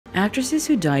Actresses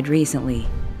who died recently.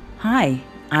 Hi,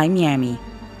 I'm Yammy.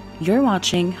 You're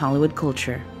watching Hollywood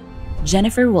Culture.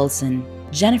 Jennifer Wilson.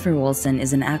 Jennifer Wilson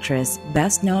is an actress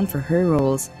best known for her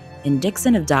roles in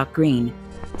Dixon of Dock Green,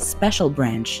 Special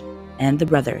Branch, and The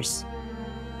Brothers.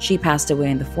 She passed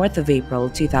away on the 4th of April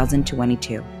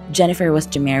 2022. Jennifer was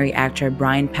to marry actor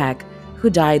Brian Peck, who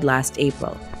died last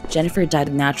April. Jennifer died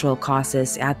of natural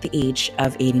causes at the age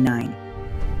of 89.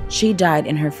 She died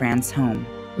in her France home.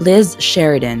 Liz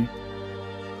Sheridan.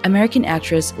 American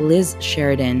actress Liz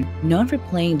Sheridan, known for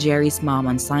playing Jerry's mom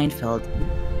on Seinfeld,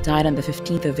 died on the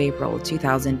 15th of April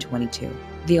 2022.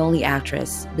 The only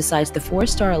actress, besides the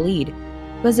four-star lead,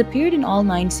 who has appeared in all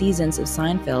 9 seasons of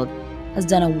Seinfeld, has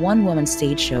done a one-woman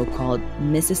stage show called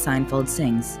Mrs. Seinfeld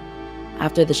Sings.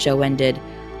 After the show ended,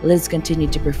 Liz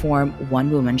continued to perform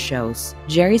one-woman shows.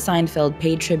 Jerry Seinfeld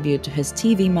paid tribute to his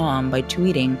TV mom by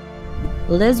tweeting,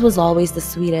 "Liz was always the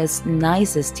sweetest,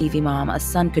 nicest TV mom a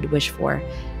son could wish for.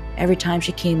 Every time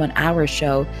she came on our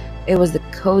show, it was the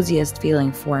coziest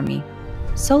feeling for me.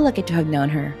 So lucky to have known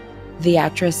her." The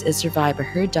actress is survived by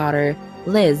her daughter,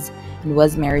 Liz, and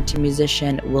was married to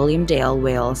musician William Dale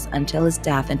Wales until his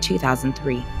death in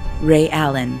 2003. Ray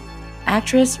Allen.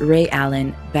 Actress Ray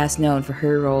Allen, best known for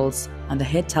her roles on the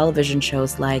hit television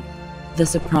shows like The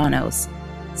Sopranos,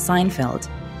 Seinfeld,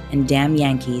 and Damn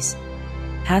Yankees,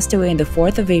 passed away on the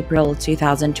 4th of April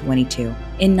 2022.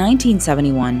 In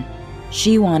 1971,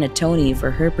 she won a Tony for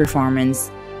her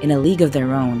performance in A League of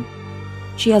Their Own.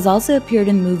 She has also appeared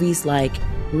in movies like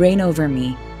Reign Over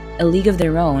Me, A League of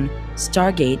Their Own,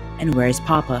 Stargate, and Where's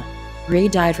Papa? Ray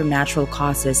died from natural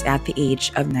causes at the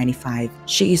age of 95.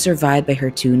 She is survived by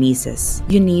her 2 nieces.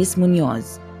 Eunice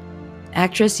Munoz.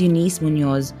 Actress Eunice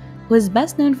Munoz, who is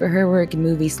best known for her work in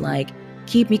movies like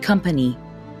Keep Me Company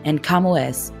and Como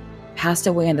Es, passed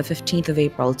away on the 15th of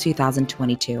April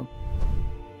 2022.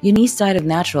 Eunice died of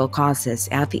natural causes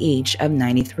at the age of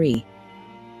 93.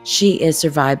 She is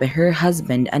survived by her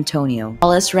husband, Antonio.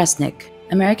 Hollis Resnick.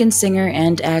 American singer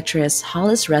and actress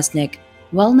Hollis Resnick,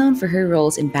 well known for her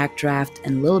roles in Backdraft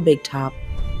and Little Big Top,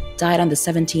 died on the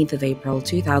 17th of April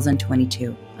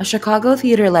 2022. A Chicago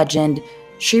theater legend,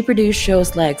 she produced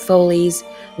shows like Foley's,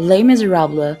 Les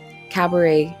Miserables,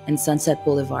 Cabaret, and Sunset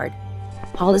Boulevard.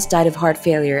 Hollis died of heart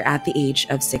failure at the age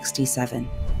of 67.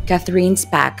 Catherine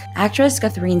Spack. Actress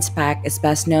Catherine Spack is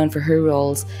best known for her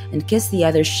roles in Kiss the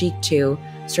Other Chic 2,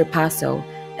 Sorpasso,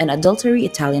 and Adultery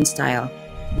Italian Style.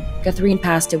 Catherine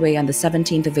passed away on the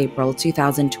 17th of April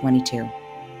 2022.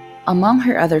 Among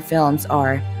her other films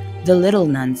are The Little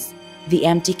Nuns, The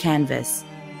Empty Canvas,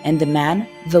 and The Man,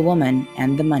 the Woman,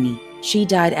 and the Money. She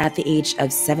died at the age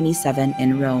of 77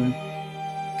 in Rome.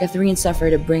 Catherine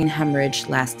suffered a brain hemorrhage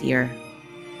last year.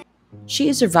 She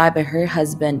is survived by her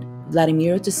husband,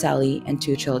 Vladimiro Tuseli, and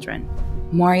 2 children.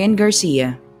 Marian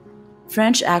Garcia.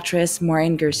 French actress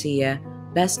Marian Garcia,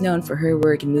 best known for her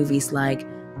work in movies like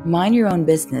Mind Your Own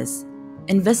Business,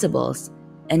 Invisibles,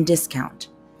 and Discount,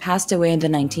 passed away on the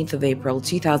 19th of April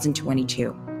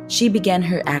 2022. She began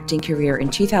her acting career in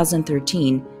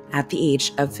 2013 at the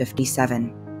age of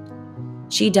 57.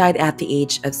 She died at the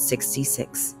age of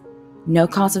 66. No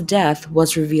cause of death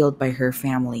was revealed by her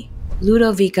family.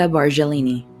 Ludovica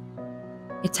Bargellini.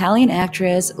 Italian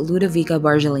actress Ludovica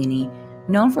Bargellini,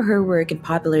 known for her work in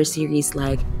popular series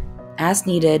like As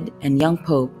Needed and Young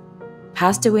Pope,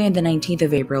 passed away on the 19th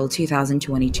of April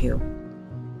 2022.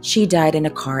 She died in a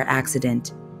car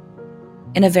accident.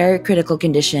 In a very critical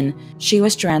condition, she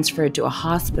was transferred to a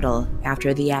hospital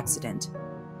after the accident.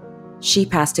 She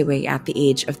passed away at the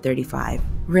age of 35.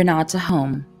 Renate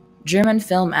Holm. German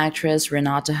film actress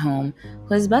Renate Holm,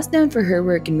 who is best known for her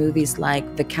work in movies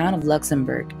like The Count of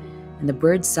Luxembourg and The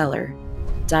Bird Cellar,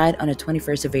 died on the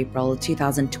 21st of April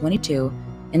 2022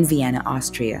 in Vienna,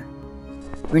 Austria.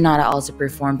 Renate also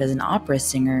performed as an opera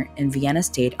singer in Vienna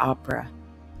State Opera.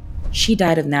 She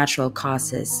died of natural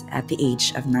causes at the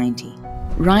age of 90.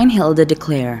 Reinhilde de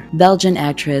Cler. Belgian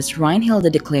actress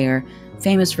Reinhilde de Cler,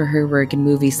 famous for her work in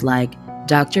movies like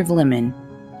Dr. Vlimin,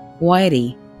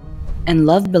 Whitey, and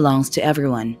Love Belongs to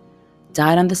Everyone,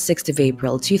 died on the 6th of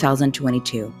April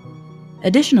 2022.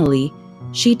 Additionally,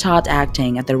 she taught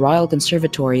acting at the Royal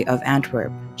Conservatory of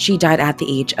Antwerp. She died at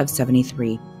the age of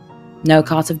 73. No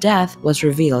cause of death was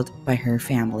revealed by her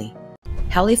family.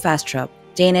 Helle Fastrup.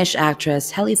 Danish actress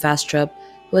Helle Fastrup,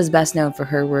 who is best known for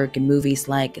her work in movies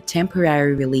like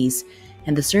Temporary Release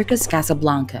and The Circus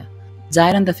Casablanca,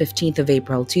 died on the 15th of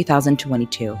April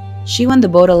 2022. She won the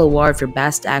Bodil Award for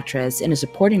Best Actress in a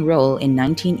Supporting Role in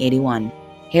 1981.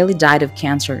 Helle died of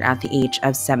cancer at the age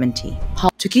of 70.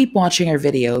 To keep watching our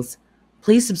videos,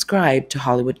 please subscribe to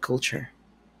Hollywood Culture.